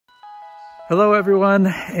Hello everyone,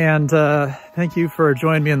 and thank you for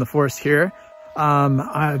joining me in the forest here.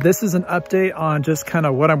 This is an update on just kind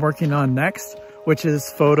of what I'm working on next, which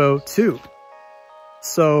is Photo 2.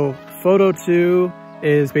 So Photo 2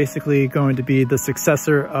 is basically going to be the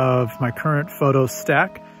successor of my current photo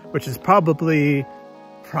stack, which is probably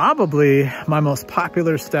my most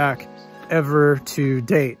popular stack ever to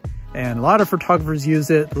date. And a lot of photographers use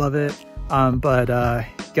it, love it, but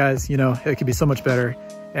guys, you know, it could be so much better.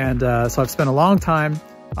 And so I've spent a long time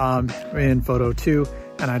in Photo 2,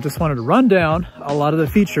 and I just wanted to run down a lot of the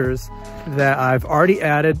features that I've already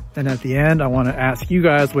added. And at the end, I want to ask you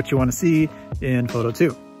guys what you want to see in Photo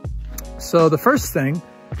 2. So the first thing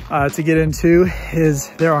to get into is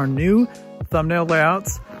there are new thumbnail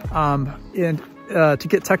layouts. To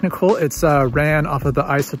get technical, it's ran off of the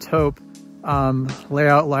Isotope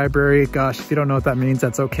layout library. Gosh, if you don't know what that means,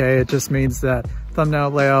 that's okay. It just means that thumbnail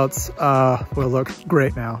layouts will look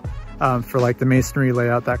great now for like the masonry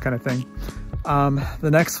layout, that kind of thing. The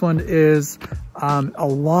next one is a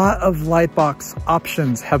lot of lightbox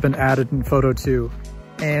options have been added in Photo 2.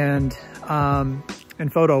 And in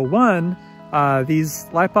Photo 1, these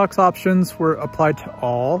lightbox options were applied to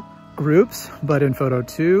all groups, but in Photo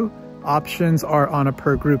 2, options are on a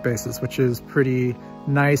per group basis, which is pretty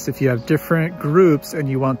nice if you have different groups and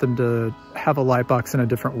you want them to have a lightbox in a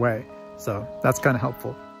different way. So that's kind of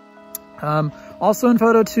helpful. Also in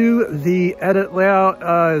Photo 2, the edit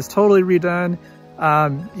layout is totally redone.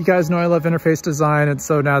 You guys know I love interface design, and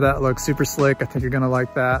so now that looks super slick. I think you're gonna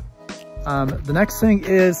like that. The next thing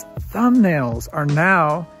is thumbnails are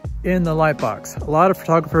now in the lightbox. A lot of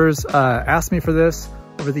photographers asked me for this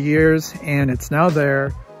over the years, and it's now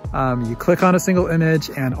there. You click on a single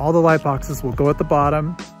image and all the lightboxes will go at the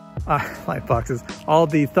bottom. All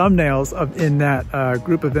the thumbnails in that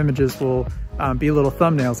group of images will be little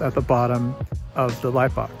thumbnails at the bottom of the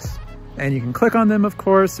lightbox. And you can click on them, of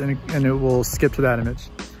course, and it will skip to that image.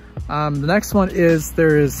 The next one is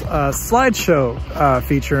there is a slideshow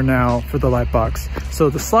feature now for the lightbox. So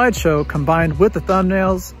the slideshow combined with the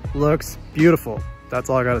thumbnails looks beautiful. That's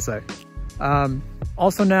all I gotta say.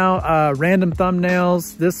 Also now, random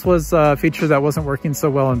thumbnails. This was a feature that wasn't working so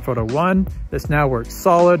well in Photo 1. This now works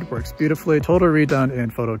solid, works beautifully, totally redone in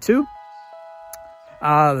Photo 2.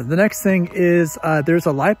 The next thing is there's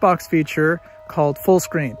a lightbox feature called full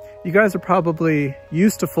screen. You guys are probably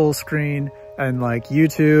used to full screen, and like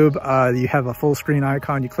YouTube, you have a full screen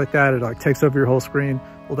icon, you click that, it like takes over your whole screen.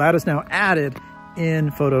 Well, that is now added in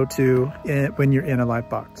Photo 2 when you're in a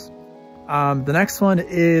lightbox. The next one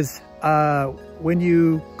is when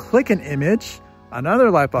you click an image, another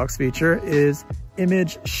lightbox feature is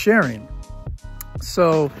image sharing.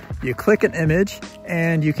 So you click an image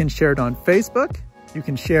and you can share it on Facebook, you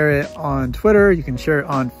can share it on Twitter, you can share it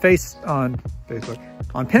on Facebook,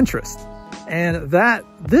 on Pinterest. And that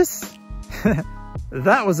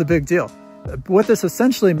was a big deal. What this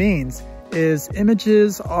essentially means is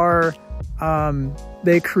images are,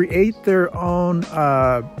 they create their own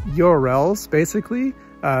URLs, basically.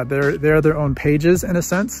 They're their own pages in a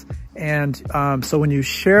sense. And so when you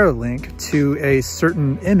share a link to a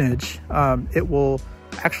certain image, it will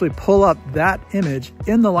actually pull up that image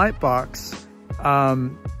in the lightbox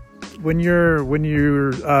when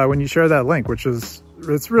you share that link,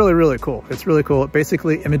 it's really cool. It's really cool.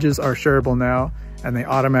 Basically, images are shareable now, and they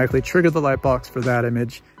automatically trigger the lightbox for that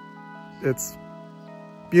image. It's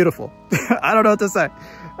beautiful. I don't know what to say.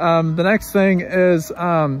 The next thing is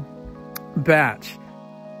batch.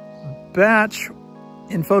 Batch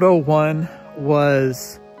in Photo 1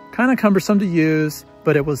 was kind of cumbersome to use,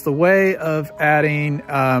 but it was the way of adding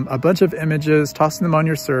a bunch of images, tossing them on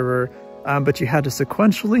your server, but you had to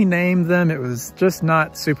sequentially name them. It was just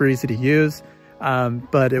not super easy to use,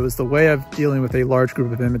 but it was the way of dealing with a large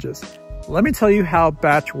group of images. Let me tell you how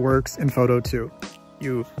batch works in Photo 2.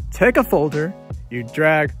 You take a folder, you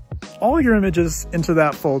drag all your images into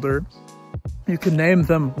that folder. You can name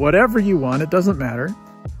them whatever you want, it doesn't matter.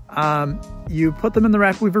 You put them in the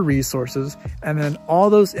RapidWeaver resources, and then all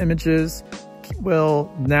those images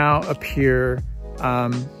will now appear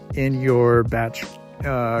in your batch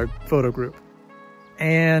photo group.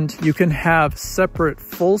 And you can have separate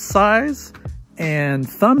full size and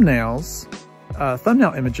thumbnail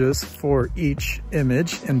images for each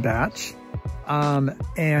image in batch.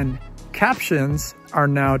 And captions are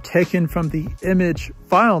now taken from the image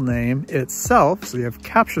file name itself. So you have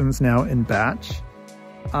captions now in batch.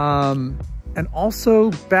 And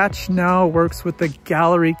also batch now works with the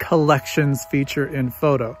gallery collections feature in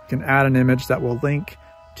Photo. You can add an image that will link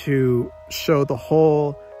to show the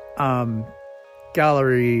whole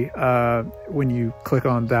gallery when you click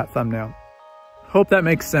on that thumbnail. Hope that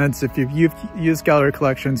makes sense. If you've used gallery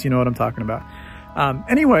collections, you know what I'm talking about.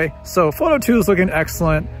 Anyway, so Photo 2 is looking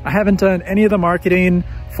excellent. I haven't done any of the marketing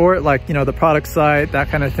for it, like, you know, the product site, that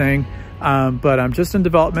kind of thing. But I'm just in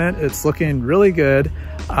development. It's looking really good.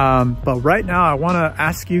 But right now I want to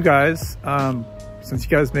ask you guys, since you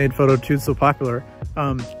guys made Photo 2 so popular,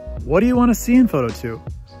 what do you want to see in Photo 2?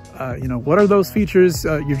 You know, what are those features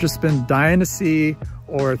you've just been dying to see,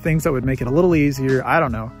 or things that would make it a little easier? I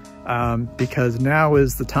don't know, because now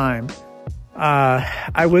is the time.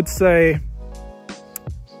 I would say,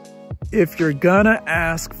 if you're gonna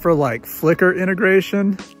ask for like Flickr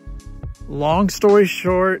integration, long story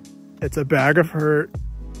short, it's a bag of hurt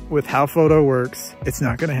with how photo works. It's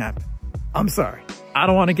not gonna happen. I'm sorry. I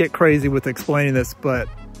don't wanna get crazy with explaining this, but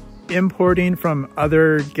importing from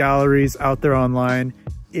other galleries out there online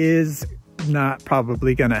is not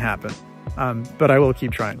probably gonna happen. But I will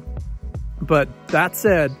keep trying. But that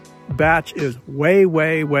said, Batch is way,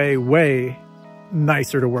 way, way, way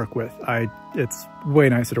nicer to work with. It's way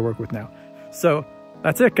nicer to work with now. So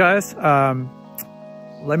that's it, guys.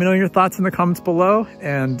 Let me know your thoughts in the comments below,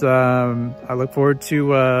 and I look forward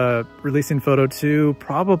to releasing Photo 2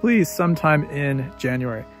 probably sometime in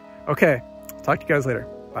January. Okay, talk to you guys later.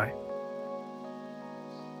 Bye.